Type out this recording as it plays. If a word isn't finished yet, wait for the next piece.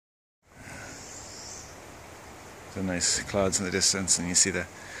the nice clouds in the distance, and you see the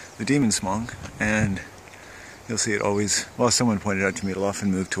demon smog, and you'll see it always, well, someone pointed out to me, it'll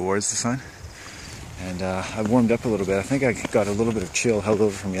often move towards the sun. And I've warmed up a little bit. I think I got a little bit of chill held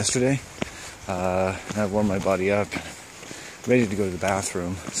over from yesterday. And I've warmed my body up, ready to go to the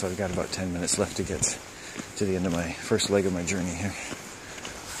bathroom, so I've got about 10 minutes left to get to the end of my first leg of my journey here.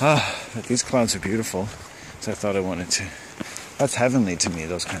 But these clouds are beautiful, so I thought I wanted to, that's heavenly to me,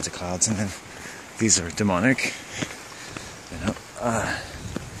 those kinds of clouds. And then these are demonic, you know.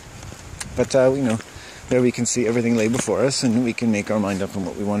 But you know, there we can see everything lay before us, and we can make our mind up on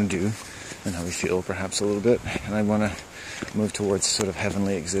what we want to do and how we feel perhaps a little bit. And I want to move towards sort of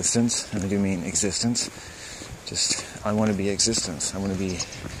heavenly existence, and I do mean existence. Just, I want to be existence. I want to be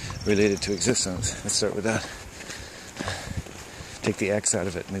related to existence. Let's start with that. Take the X out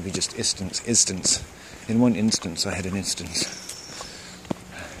of it, maybe just instance. In one instance, I had an instance.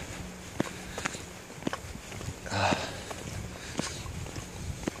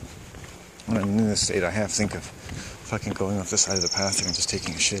 When I'm in this state, I half think of fucking going off the side of the path here and just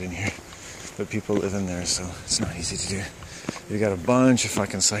taking a shit in here. But people live in there, so it's not easy to do. You got a bunch of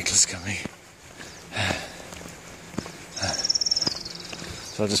fucking cyclists coming.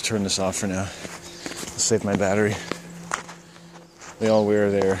 So I'll just turn this off for now. I'll save my battery. They all wear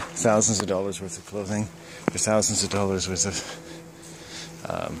their thousands of dollars worth of clothing, their thousands of dollars worth of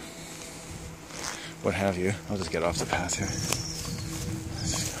what have you. I'll just get off the path here.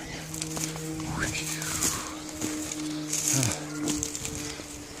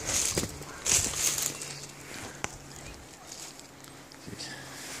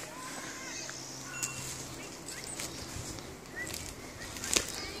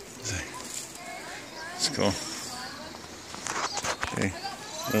 It's cool. Okay.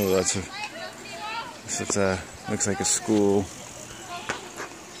 Oh, that's looks like a school.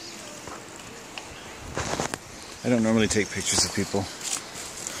 I don't normally take pictures of people.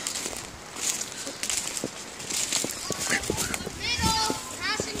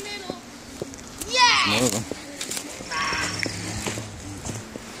 Yeah. More of them.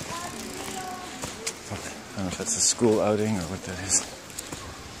 I don't know if that's a school outing or what that is.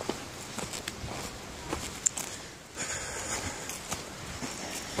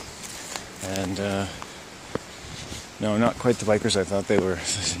 And no, not quite the bikers I thought they were.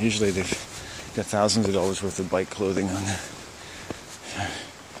 Usually they've got thousands of dollars worth of bike clothing on there.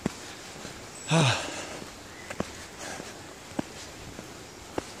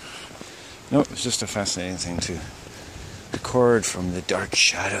 No, it's just a fascinating thing to record from the dark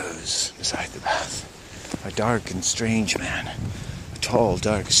shadows beside the path. A dark and strange man. A tall,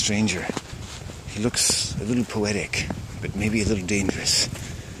 dark stranger. He looks a little poetic, but maybe a little dangerous.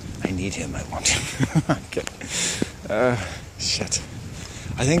 I need him, I want him. Okay. Shit.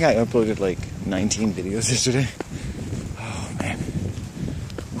 I think I uploaded like 19 videos yesterday. Oh, man.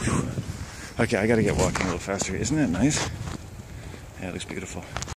 Whew. Okay, I gotta get walking a little faster. Isn't that nice? Yeah, it looks beautiful.